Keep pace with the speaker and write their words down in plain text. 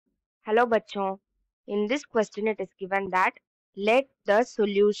Hello bachon. In this question it is given that let the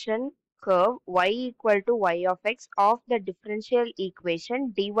solution curve y equal to y of x of the differential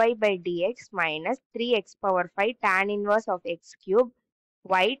equation dy by dx minus 3x power 5 tan inverse of x cube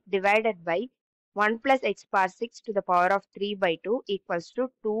y divided by 1 plus x power 6 to the power of 3 by 2 equals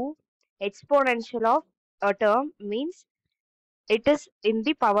to 2 exponential of a term means it is in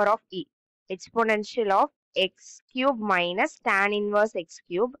the power of e. Exponential of x cube minus tan inverse x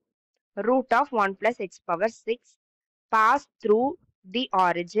cube root of 1 plus x power 6 pass through the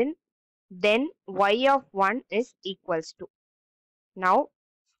origin, then y of 1 is equals to. Now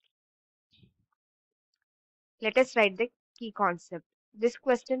let us write the key concept. This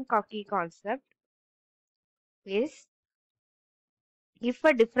question key concept is if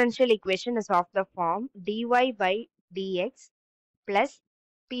a differential equation is of the form dy by dx plus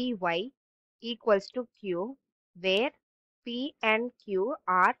py equals to q, where p and q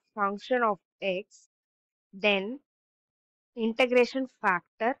are function of x, then integration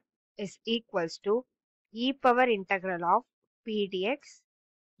factor is equals to e power integral of p dx.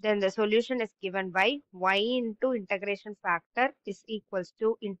 Then the solution is given by y into integration factor is equals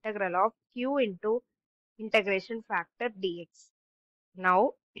to integral of q into integration factor dx.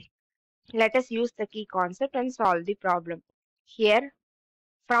 Now let us use the key concept and solve the problem. Here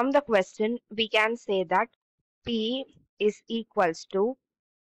from the question we can say that p is equals to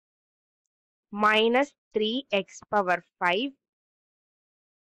minus 3x power 5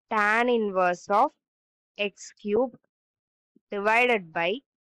 tan inverse of x cube divided by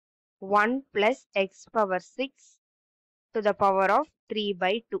 1 plus x power 6 to the power of 3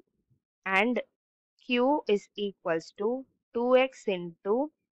 by 2, and q is equals to 2x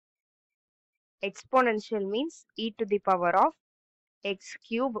into exponential means e to the power of x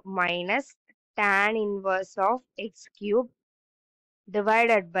cube minus tan inverse of x cube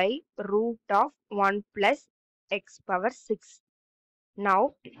divided by root of 1 plus x power 6.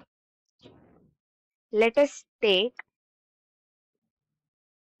 Now let us take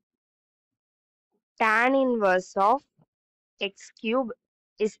tan inverse of x cube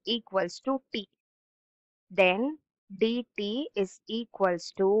is equals to t. Then dt is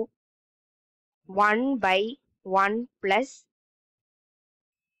equals to 1 by 1 plus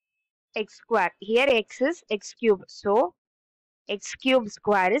x square. Here x is x cube. So x cube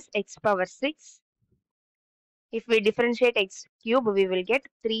square is x power 6. If we differentiate x cube, we will get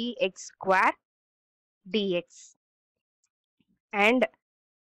 3x square dx. And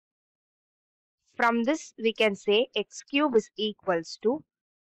from this we can say x cube is equals to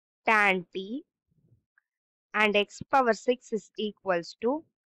tan t and x power 6 is equals to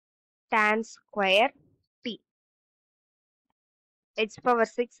tan square t. X power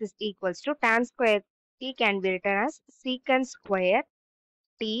 6 is equals to tan square t can be written as secant square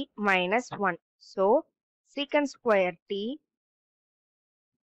t minus 1. So secant square t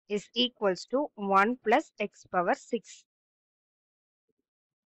is equals to 1 plus x power 6.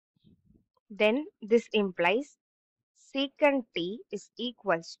 Then this implies secant t is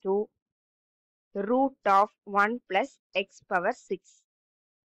equals to root of 1 plus x power 6.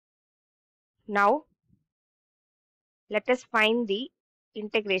 Now let us find the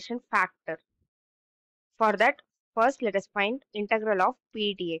integration factor. For that, first let us find integral of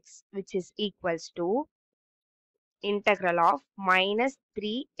p dx, which is equals to integral of minus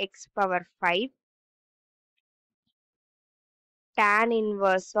 3x power 5 tan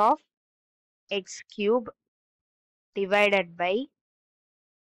inverse of x cube divided by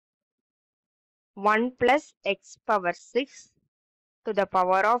 1 plus x power 6 to the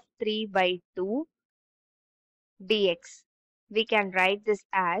power of 3 by 2 dx. We can write this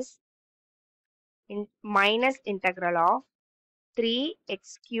as minus integral of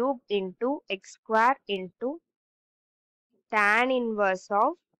 3x cube into x square into tan inverse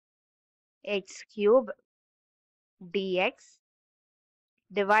of x cube dx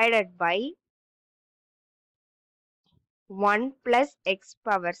divided by 1 plus x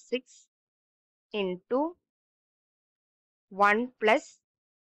power 6 into 1 plus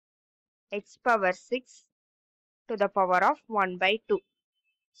x power 6 to the power of 1 by 2.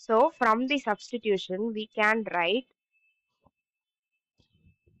 So from the substitution we can write,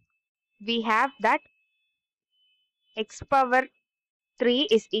 we have that x power 3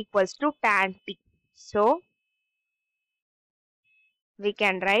 is equals to tan t. So we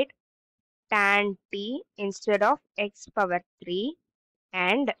can write tan t instead of x power 3,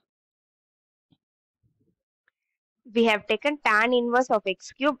 and we have taken tan inverse of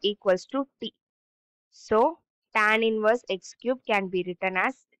x cube equals to t. So tan inverse x cube can be written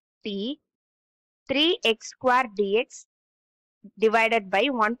as t 3x square dx divided by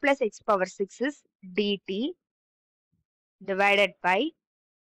 1 plus x power 6 is dt divided by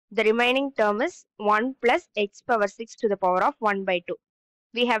the remaining term is 1 plus x power 6 to the power of 1 by 2.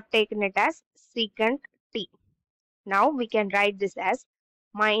 We have taken it as secant t. Now we can write this as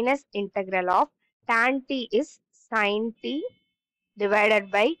minus integral of tan t is sin t divided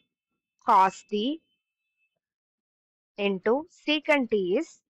by cos t into secant t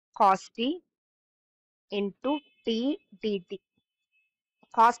is cos t into t dt.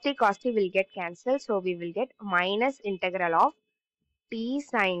 Cos t will get cancelled. So we will get minus integral of t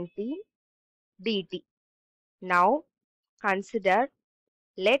sin t dt. Now consider,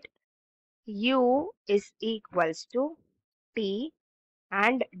 let u is equals to t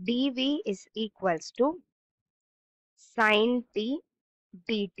and dv is equals to sin t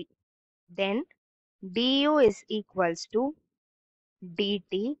dt. Then du is equals to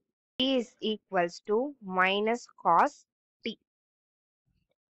dt. T is equals to minus cos t.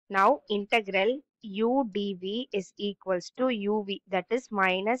 Now integral u dv is equals to uv, that is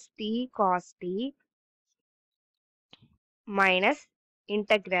minus t cos t minus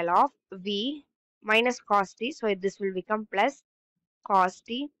integral of v minus cos t. So this will become plus cos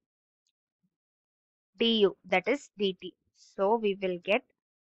t du, that is dt. So we will get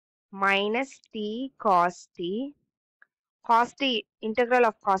minus t cos t. Cos t, integral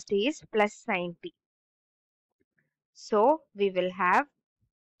of cos t is plus sin t. So we will have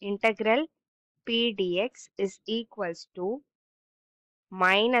integral p dx is equals to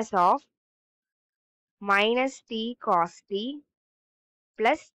minus of minus t cos t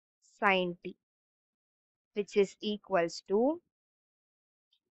plus sin t, which is equals to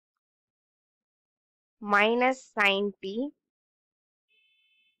minus sin t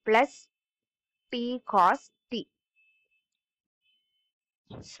plus t cos t.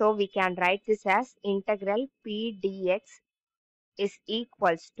 So we can write this as integral p dx is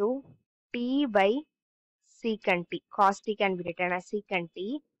equals to t by secant t. Cos t can be written as secant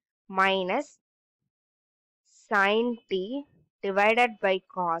t minus sin t divided by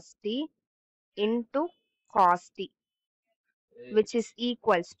cos t into cos t, which is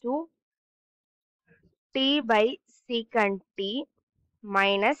equals to t by secant t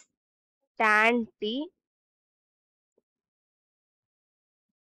minus tan t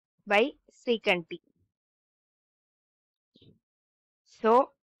by secant t.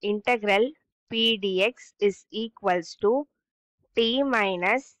 So integral p dx is equals to t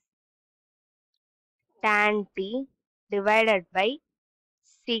minus tan t divided by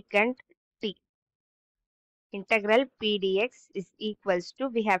secant t. Integral p dx is equals to,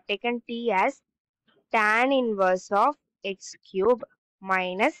 we have taken t as tan inverse of x cube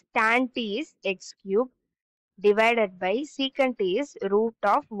minus tan t is x cube divided by secant t is root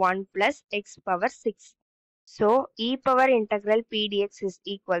of 1 plus x power 6. So e power integral p dx is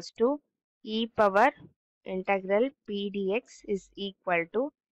equals to e power integral p dx is equal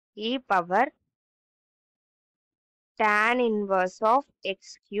to e power tan inverse of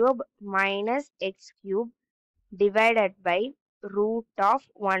x cube minus x cube divided by root of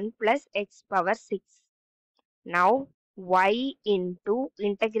 1 plus x power 6. Now y into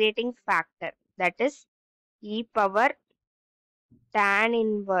integrating factor, that is e power tan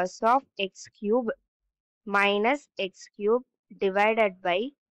inverse of x cube minus x cube divided by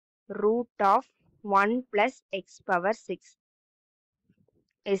root of 1 plus x power 6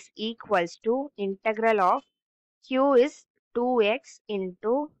 is equals to integral of q is 2x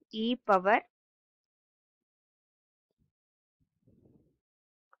into e power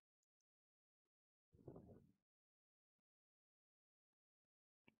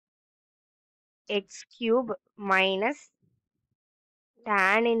x cube minus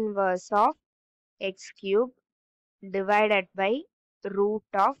tan inverse of x cube divided by root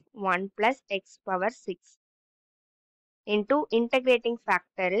of 1 plus x power 6 into integrating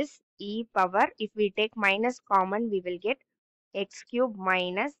factor is e power. If we take minus common, we will get x cube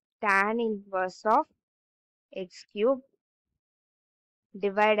minus tan inverse of x cube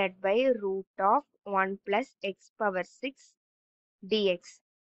divided by root of 1 plus x power 6 dx.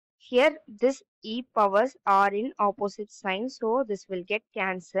 Here this e powers are in opposite sign, so this will get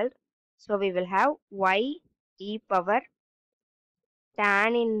cancelled. So we will have y e power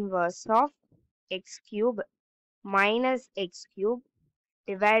tan inverse of x cube minus x cube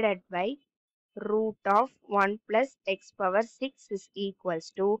divided by root of 1 plus x power 6 is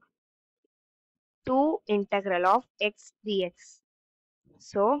equals to 2 integral of x dx.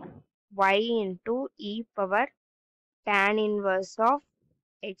 So y into e power tan inverse of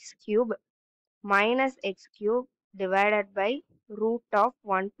x cube minus x cube divided by root of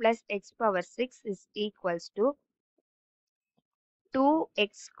 1 plus x power 6 is equals to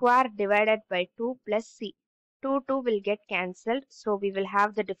 2x square divided by 2 plus c. 2 will get cancelled. So we will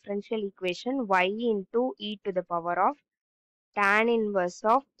have the differential equation y into e to the power of tan inverse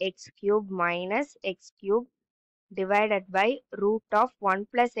of x cube minus x cube divided by root of 1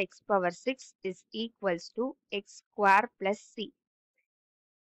 plus x power 6 is equals to x square plus c.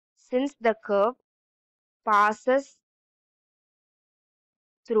 Since the curve passes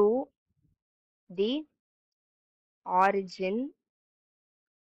through the origin,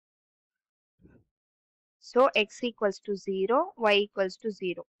 so x equals to 0, y equals to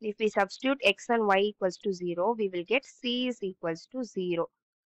 0. If we substitute x and y equals to 0, we will get c is equals to 0.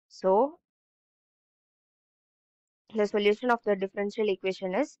 So the solution of the differential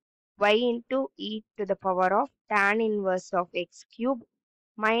equation is y into e to the power of tan inverse of x cube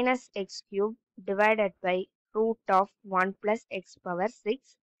minus x cube divided by root of 1 plus x power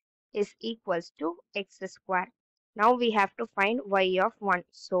 6 is equals to x square. Now we have to find y of 1.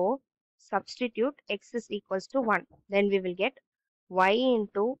 So substitute x is equals to 1. Then we will get y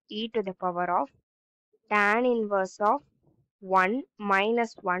into e to the power of tan inverse of 1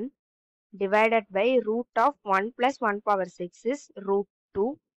 minus 1 divided by root of 1 plus 1 power 6 is root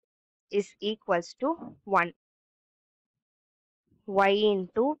 2 is equals to 1. Y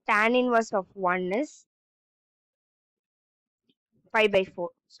into tan inverse of 1 is pi by 4.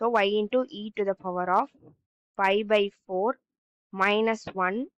 So y into e to the power of pi by 4 minus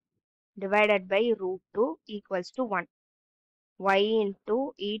 1 divided by root 2 equals to 1. Y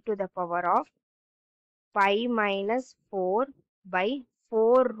into e to the power of pi minus 4 by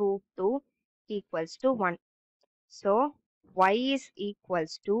 4 root 2 equals to 1. So y is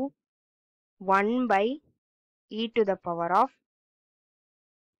equals to 1 by e to the power of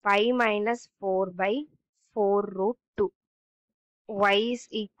pi minus 4 by 4 root 2. Y is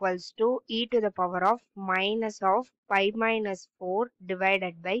equals to e to the power of minus of pi minus 4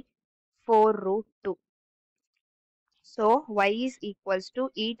 divided by 4 root 2. So y is equals to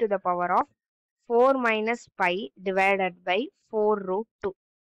e to the power of 4 minus pi divided by 4 root 2.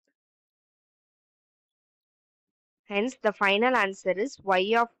 Hence the final answer is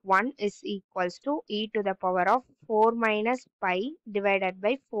y of 1 is equals to e to the power of 4 minus pi divided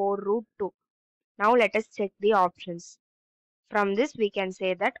by 4 root 2. Now let us check the options. From this we can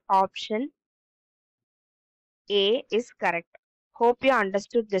say that option A is correct. Hope you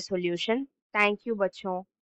understood the solution. Thank you, bachon.